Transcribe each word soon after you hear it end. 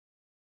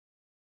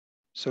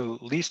So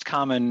least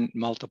common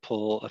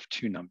multiple of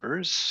two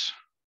numbers.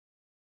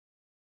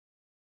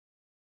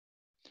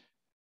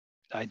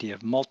 The idea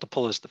of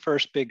multiple is the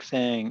first big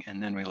thing,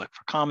 and then we look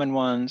for common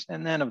ones,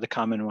 and then of the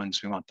common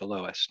ones, we want the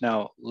lowest.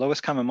 Now,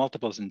 lowest common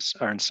multiples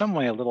are in some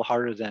way a little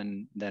harder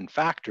than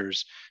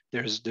factors.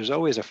 There's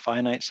always a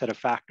finite set of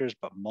factors,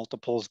 but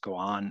multiples go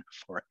on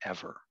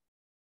forever.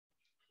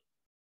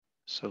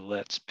 So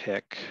let's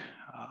pick,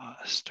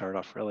 start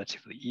off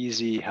relatively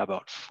easy. How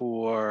about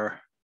 4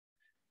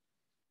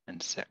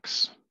 and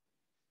 6?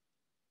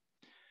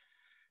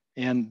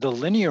 And the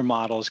linear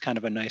model is kind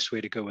of a nice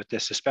way to go with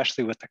this,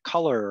 especially with the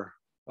color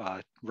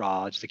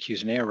rods, the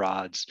Cuisenaire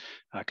rods,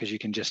 because you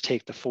can just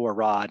take the 4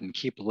 rod and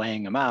keep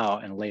laying them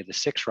out and lay the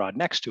 6 rod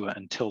next to it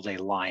until they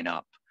line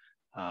up,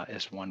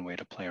 is one way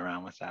to play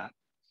around with that.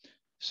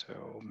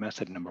 So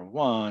method number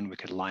 1, we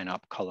could line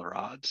up color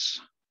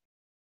rods.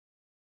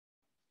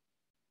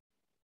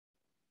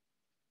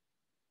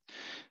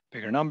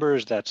 Bigger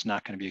numbers, that's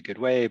not going to be a good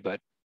way, but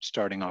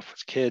starting off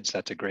with kids,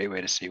 that's a great way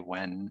to see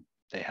when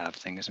they have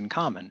things in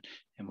common.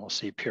 And we'll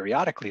see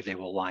periodically they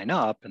will line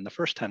up, and the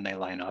first time they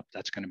line up,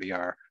 that's going to be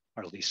our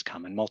least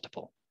common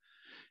multiple.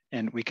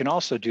 And we can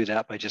also do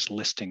that by just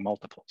listing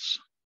multiples.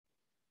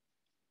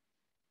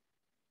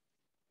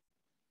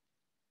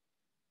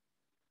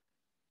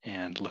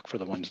 And look for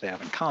the ones they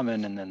have in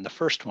common, and then the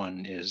first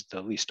one is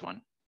the least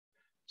one.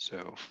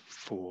 So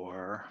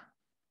 4,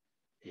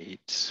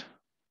 8,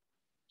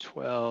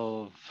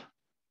 12,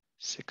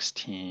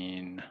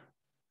 16,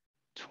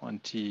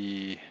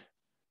 20,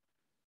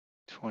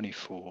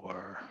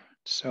 24,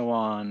 so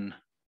on,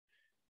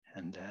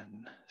 and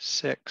then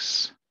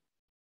 6,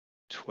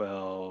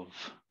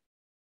 12,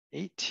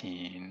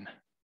 18,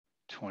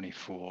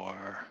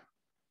 24,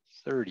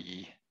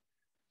 30,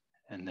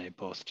 and they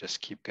both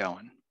just keep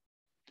going.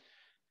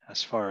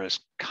 As far as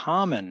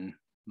common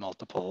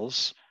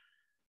multiples,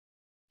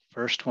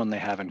 first one they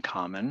have in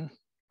common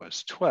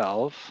was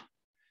 12,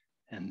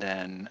 and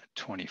then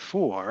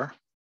 24.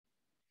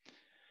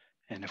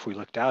 And if we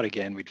looked out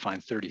again, we'd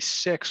find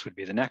 36 would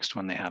be the next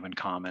one they have in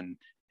common.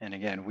 And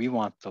again, we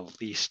want the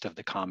least of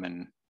the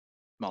common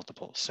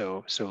multiples.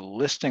 So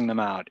listing them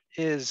out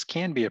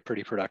can be a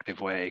pretty productive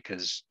way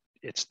because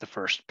it's the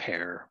first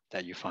pair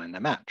that you find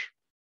that match.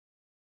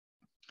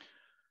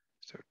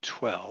 So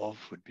 12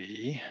 would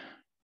be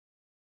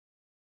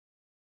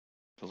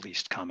the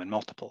least common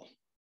multiple.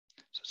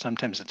 So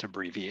sometimes it's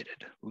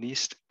abbreviated.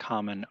 Least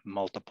common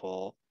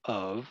multiple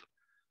of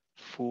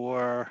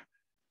 4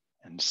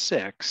 and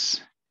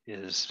 6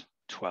 is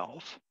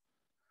 12.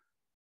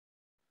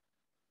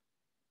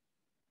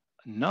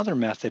 Another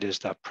method is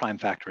the prime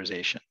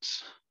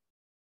factorizations.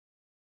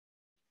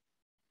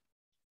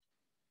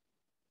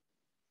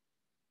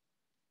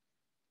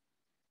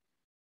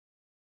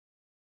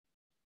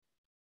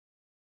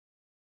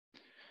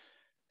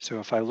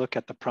 So if I look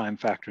at the prime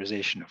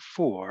factorization of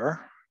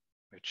 4,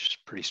 which is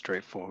pretty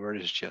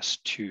straightforward, is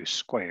just 2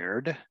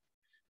 squared,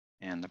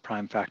 and the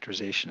prime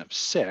factorization of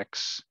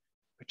 6,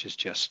 which is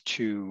just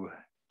 2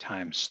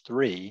 times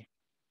 3,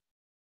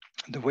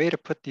 the way to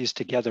put these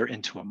together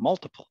into a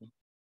multiple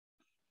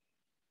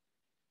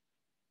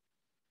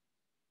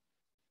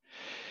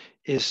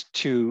is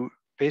to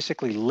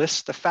basically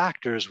list the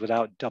factors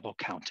without double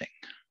counting.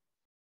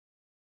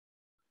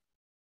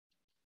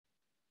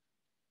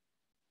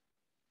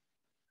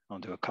 I'll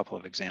do a couple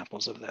of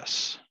examples of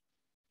this.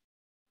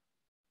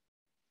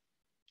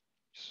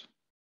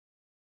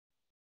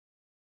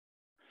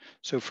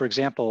 So for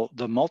example,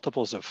 the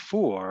multiples of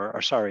 4,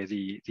 or sorry,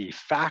 the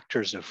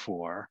factors of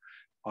 4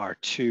 are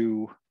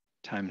 2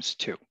 times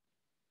 2.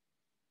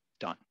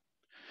 Done.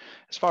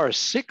 As far as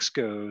 6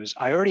 goes,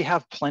 I already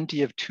have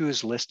plenty of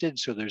 2's listed,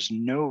 so there's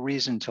no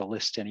reason to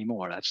list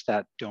anymore. That's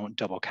that don't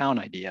double count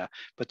idea,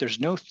 but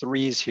there's no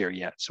 3's here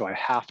yet, so I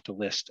have to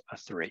list a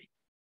 3.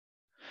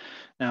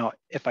 Now,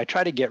 if I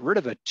try to get rid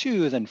of a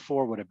 2, then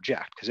 4 would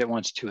object because it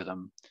wants 2 of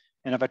them.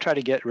 And if I try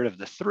to get rid of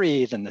the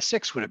 3, then the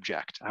 6 would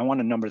object. I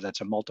want a number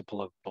that's a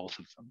multiple of both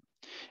of them.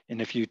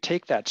 And if you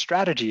take that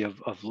strategy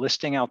of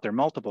listing out their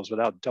multiples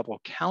without double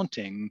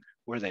counting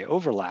where they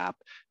overlap,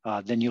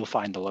 then you'll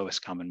find the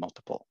lowest common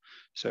multiple.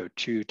 So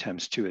 2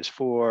 times 2 is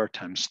 4,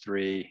 times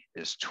 3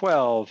 is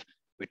 12,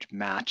 which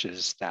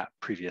matches that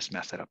previous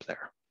method up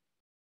there.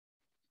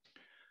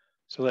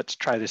 So let's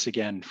try this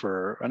again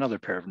for another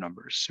pair of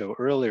numbers. So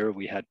earlier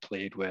we had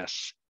played with,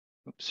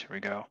 oops, here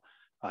we go.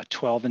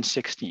 12 and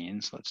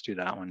 16, so let's do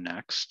that one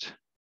next.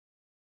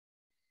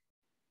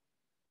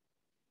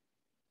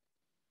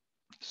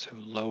 So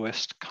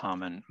lowest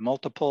common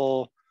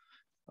multiple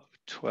of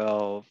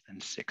 12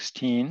 and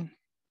 16.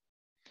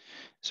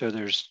 So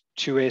there's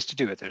 2 ways to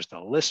do it. There's the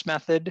list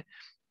method.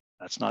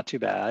 That's not too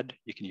bad.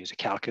 You can use a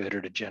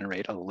calculator to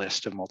generate a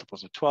list of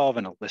multiples of 12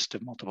 and a list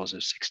of multiples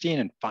of 16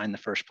 and find the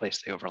first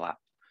place they overlap.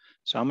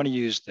 So I'm going to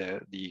use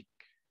the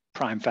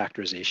prime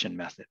factorization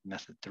method,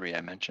 method 3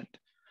 I mentioned.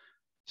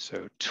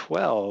 So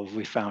 12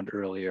 we found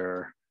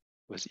earlier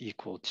was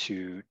equal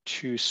to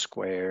 2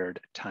 squared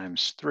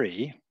times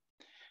 3.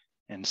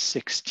 And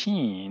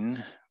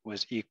 16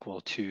 was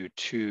equal to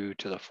 2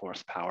 to the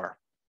 4th power.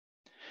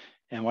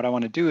 And what I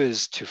want to do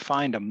is to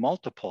find a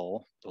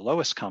multiple, the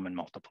lowest common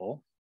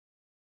multiple.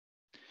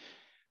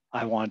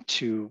 I want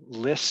to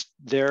list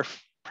their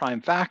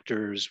prime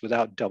factors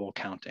without double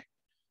counting.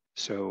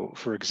 So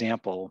for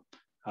example,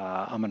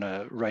 I'm going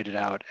to write it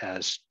out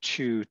as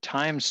 2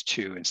 times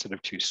 2 instead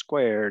of 2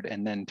 squared,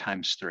 and then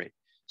times 3.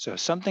 So if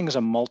something's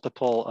a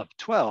multiple of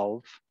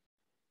 12,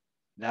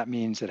 that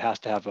means it has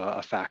to have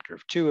a factor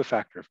of 2, a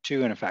factor of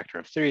 2, and a factor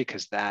of 3,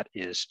 because that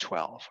is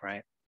 12,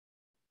 right?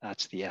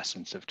 That's the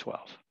essence of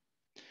 12.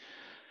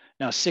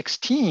 Now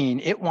 16,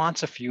 it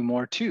wants a few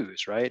more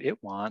 2s, right? It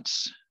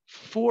wants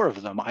 4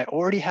 of them. I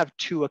already have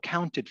 2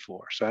 accounted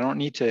for, so I don't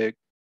need to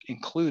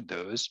include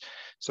those.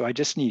 So I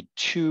just need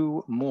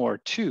 2 more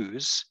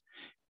 2s.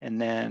 And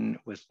then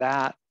with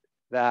that,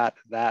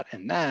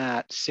 and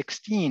that,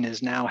 16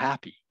 is now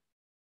happy.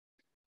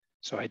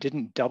 So I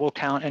didn't double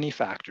count any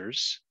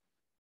factors.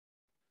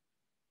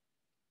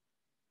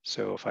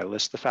 So if I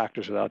list the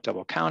factors without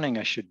double counting,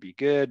 I should be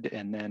good,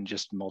 and then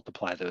just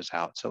multiply those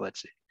out. So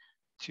let's see.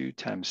 2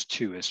 times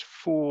 2 is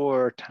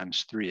 4,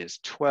 times 3 is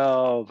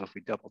 12. If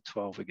we double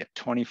 12, we get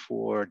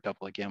 24.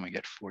 Double again, we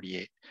get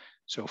 48.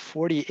 So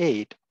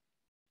 48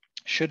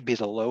 should be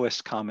the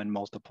lowest common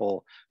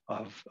multiple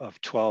of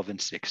 12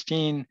 and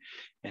 16.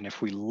 And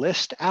if we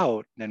list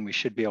out, then we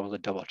should be able to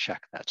double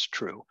check that's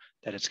true,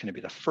 that it's going to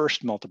be the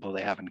first multiple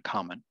they have in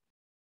common.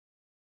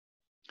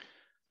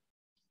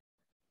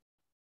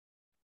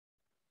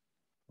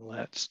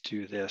 Let's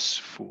do this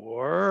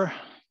for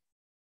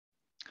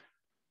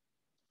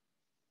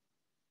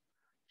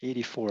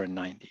 84 and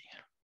 90.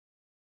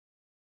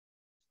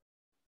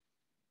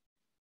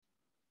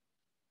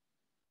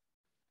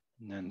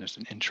 And then there's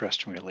an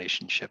interesting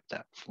relationship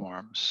that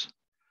forms.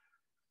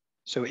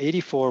 So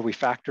 84 we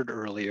factored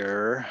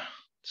earlier.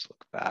 Let's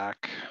look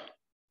back.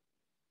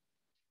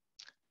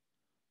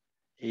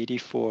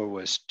 84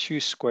 was 2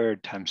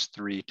 squared times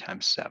 3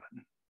 times 7.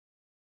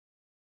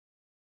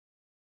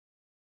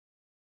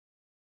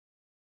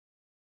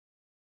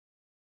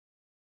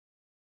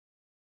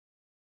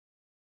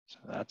 So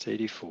that's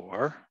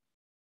 84.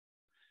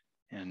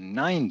 And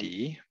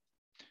 90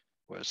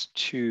 was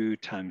 2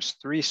 times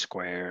 3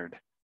 squared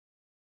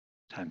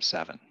times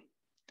 7.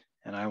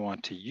 And I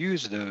want to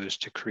use those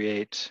to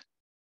create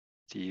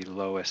the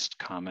lowest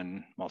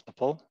common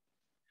multiple.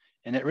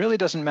 And it really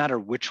doesn't matter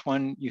which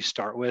one you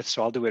start with,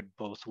 so I'll do it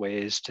both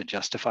ways to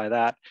justify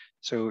that.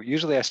 So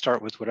usually I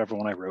start with whatever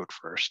one I wrote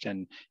first.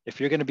 And if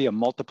you're going to be a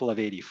multiple of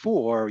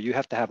 84, you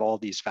have to have all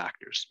these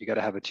factors. You got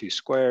to have a 2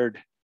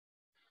 squared,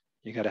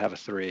 you got to have a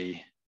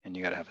 3, and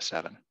you got to have a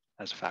 7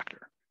 as a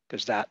factor,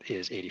 because that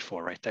is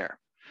 84 right there.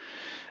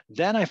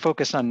 Then I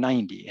focus on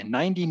 90, and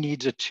 90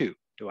 needs a 2.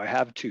 Do I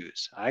have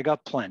 2s? I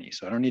got plenty,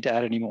 so I don't need to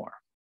add any more.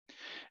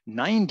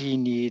 90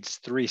 needs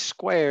 3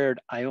 squared.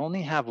 I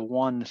only have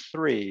 1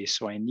 3,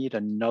 so I need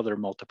another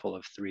multiple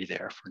of 3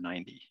 there for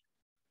 90.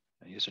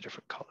 I use a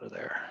different color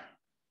there.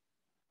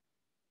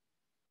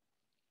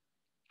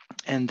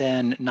 And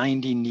then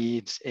 90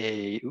 needs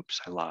a,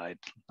 oops, I lied.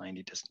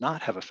 90 does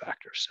not have a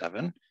factor of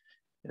 7.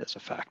 It has a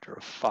factor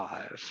of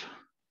 5.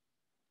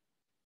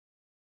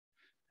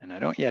 And I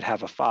don't yet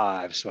have a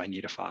 5, so I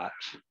need a 5.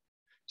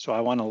 So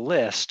I want to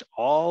list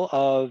all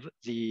of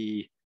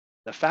the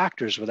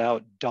factors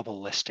without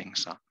double listing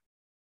some.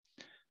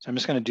 So I'm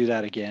just going to do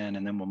that again,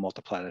 and then we'll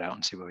multiply that out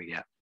and see what we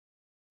get.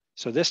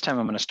 So this time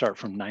I'm going to start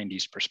from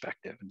 90's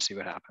perspective and see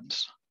what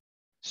happens.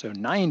 So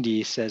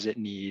 90 says it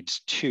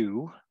needs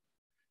 2,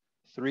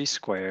 3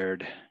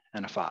 squared,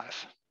 and a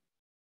 5.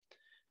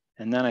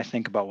 And then I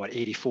think about what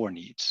 84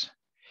 needs.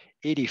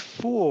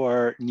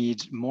 84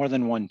 needs more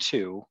than 1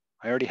 2.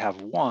 I already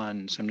have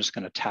 1, so I'm just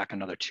going to tack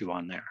another 2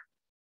 on there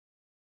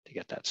to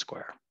get that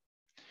square.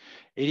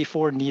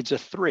 84 needs a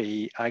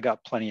 3. I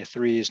got plenty of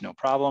 3s, no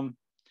problem.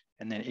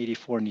 And then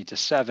 84 needs a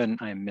 7.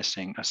 I'm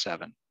missing a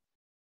 7.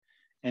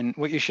 And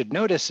what you should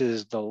notice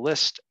is the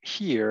list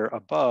here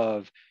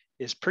above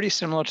is pretty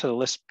similar to the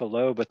list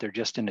below, but they're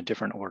just in a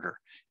different order.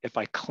 If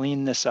I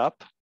clean this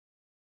up,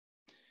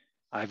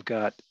 I've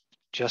got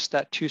just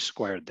that 2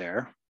 squared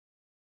there.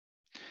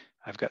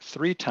 I've got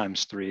 3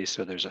 times 3,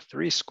 so there's a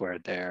 3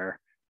 squared there.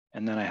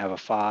 And then I have a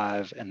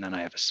 5, and then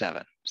I have a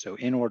 7. So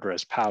in order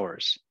as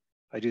powers.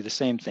 If I do the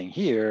same thing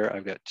here,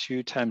 I've got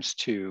 2 times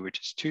 2, which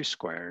is 2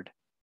 squared.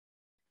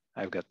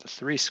 I've got the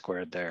 3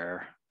 squared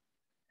there,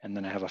 and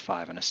then I have a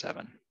 5 and a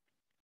 7.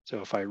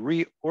 So if I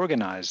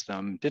reorganize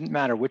them, didn't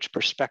matter which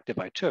perspective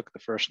I took, the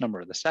first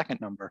number or the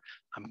second number,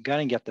 I'm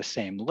going to get the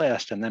same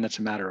list, and then it's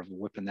a matter of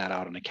whipping that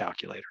out on a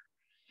calculator.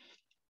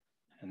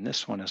 And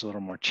this one is a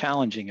little more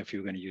challenging if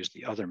you're going to use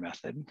the other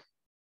method.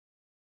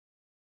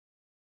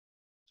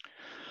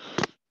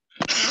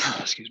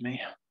 Excuse me.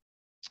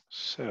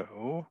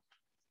 So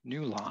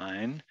new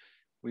line,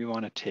 we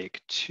want to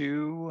take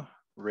 2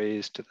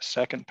 raised to the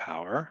 2nd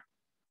power,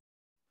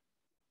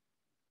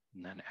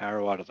 and then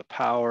arrow out of the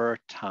power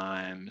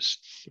times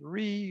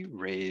 3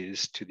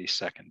 raised to the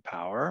 2nd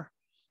power,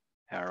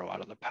 arrow out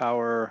of the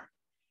power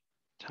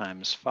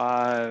times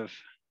 5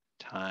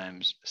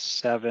 times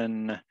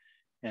 7.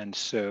 And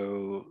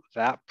so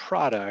that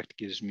product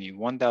gives me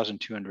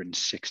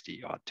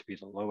 1,260, ought to be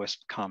the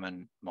lowest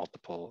common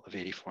multiple of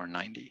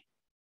 8490.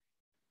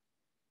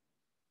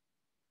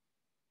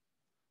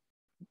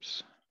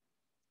 Oops.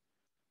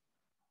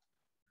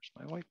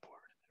 Where's my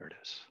whiteboard? There it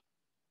is.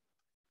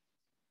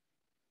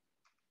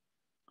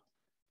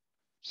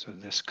 So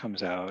this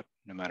comes out,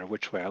 no matter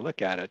which way I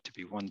look at it, to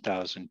be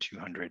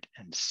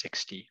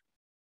 1,260.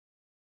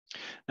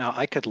 Now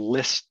I could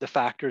list the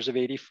factors of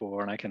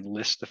 84 and I can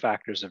list the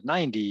factors of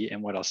 90.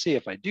 And what I'll see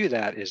if I do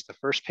that is the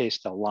first place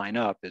they'll line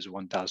up is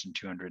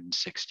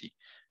 1,260.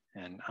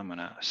 And I'm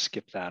gonna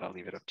skip that. I'll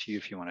leave it up to you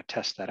if you wanna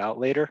test that out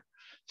later.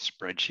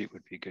 Spreadsheet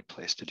would be a good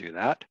place to do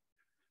that.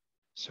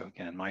 So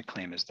again, my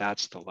claim is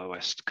that's the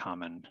lowest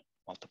common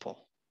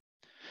multiple.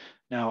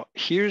 Now,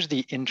 here's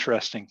the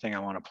interesting thing I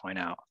wanna point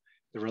out.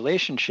 The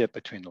relationship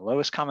between the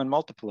lowest common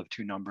multiple of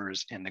two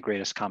numbers and the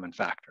greatest common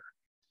factor.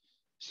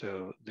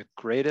 So the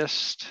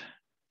greatest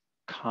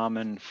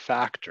common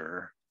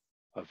factor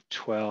of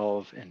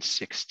 12 and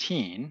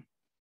 16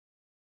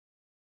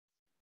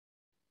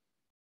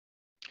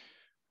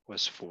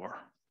 was 4.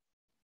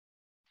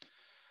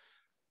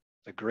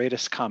 The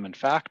greatest common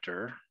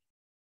factor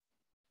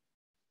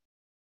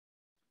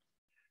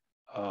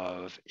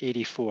of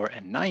 84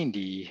 and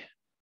 90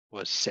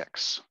 was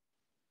 6.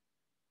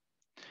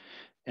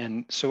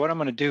 And so what I'm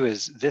going to do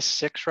is this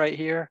 6 right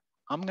here,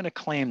 I'm going to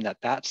claim that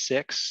that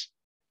 6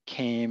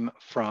 came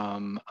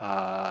from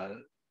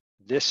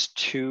this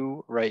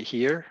 2 right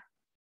here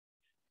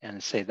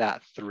and say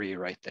that 3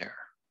 right there.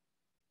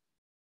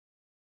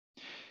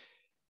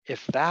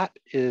 If that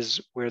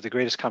is where the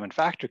greatest common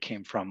factor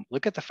came from,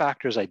 look at the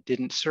factors I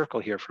didn't circle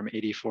here from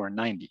 84 and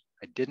 90.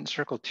 I didn't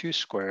circle 2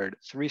 squared,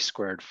 3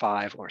 squared,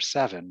 5, or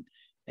 7.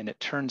 And it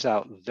turns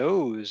out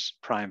those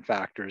prime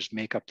factors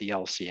make up the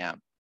LCM.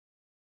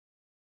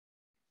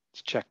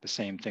 Let's check the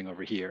same thing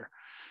over here.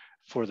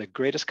 For the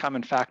greatest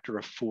common factor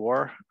of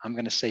 4, I'm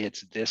going to say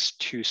it's this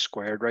 2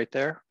 squared right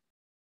there.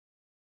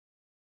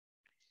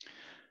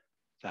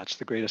 That's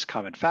the greatest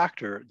common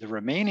factor. The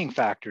remaining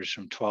factors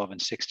from 12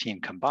 and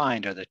 16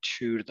 combined are the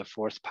 2 to the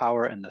 4th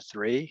power and the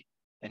 3.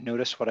 And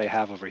notice what I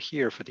have over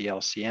here for the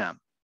LCM.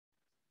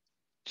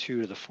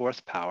 2 to the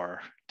 4th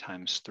power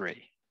times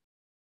 3.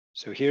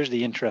 So here's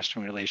the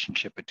interesting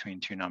relationship between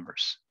two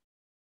numbers.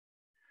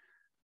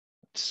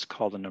 Let's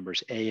call the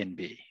numbers A and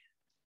B.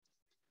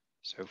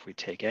 So if we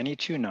take any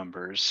two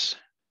numbers,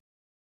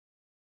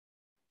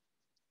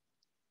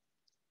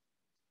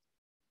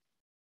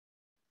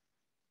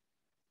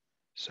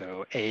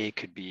 so A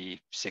could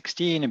be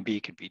 16 and B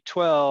could be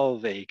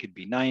 12, A could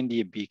be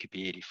 90 and B could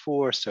be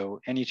 84, so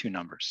any two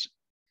numbers.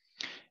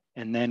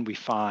 And then we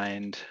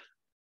find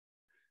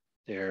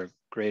their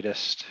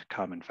greatest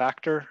common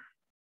factor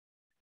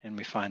and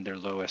we find their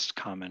lowest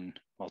common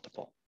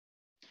multiple.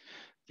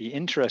 The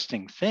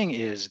interesting thing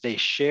is they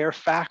share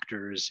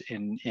factors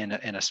in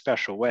a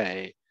special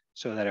way,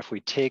 so that if we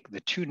take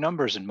the two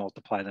numbers and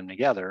multiply them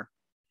together,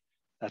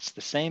 that's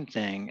the same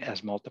thing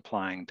as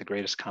multiplying the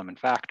greatest common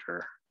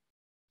factor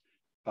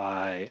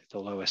by the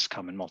lowest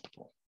common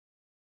multiple.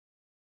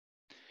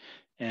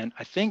 And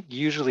I think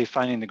usually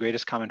finding the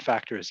greatest common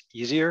factor is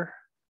easier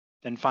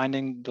than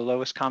finding the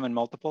lowest common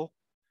multiple.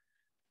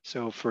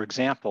 So for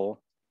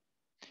example,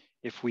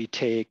 if we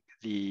take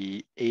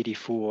the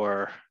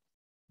 84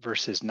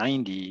 versus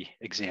 90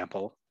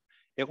 example,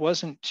 it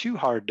wasn't too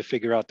hard to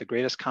figure out the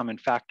greatest common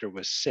factor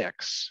was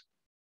 6.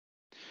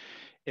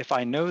 If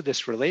I know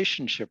this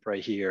relationship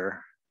right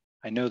here,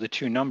 I know the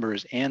two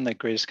numbers and the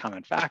greatest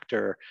common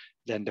factor,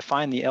 then to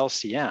find the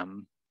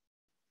LCM,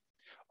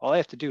 all I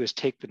have to do is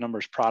take the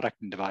numbers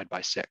product and divide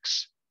by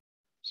 6.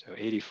 So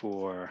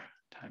 84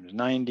 times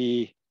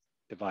 90,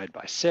 divide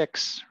by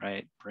 6,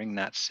 right? Bring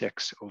that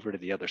 6 over to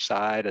the other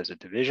side as a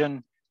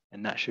division,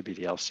 and that should be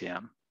the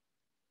LCM.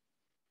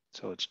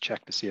 So let's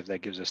check to see if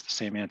that gives us the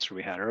same answer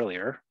we had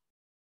earlier.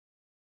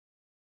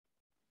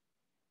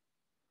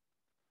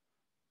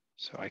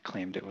 So I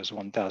claimed it was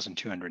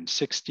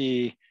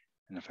 1,260.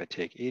 And if I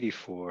take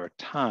 84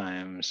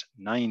 times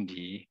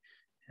 90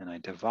 and I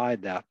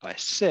divide that by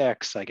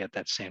 6, I get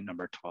that same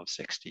number,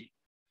 1260.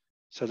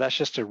 So that's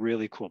just a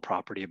really cool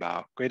property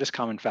about greatest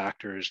common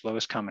factors,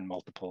 lowest common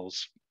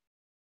multiples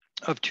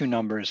of two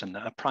numbers, and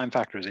the prime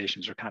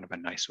factorizations are kind of a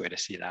nice way to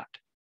see that.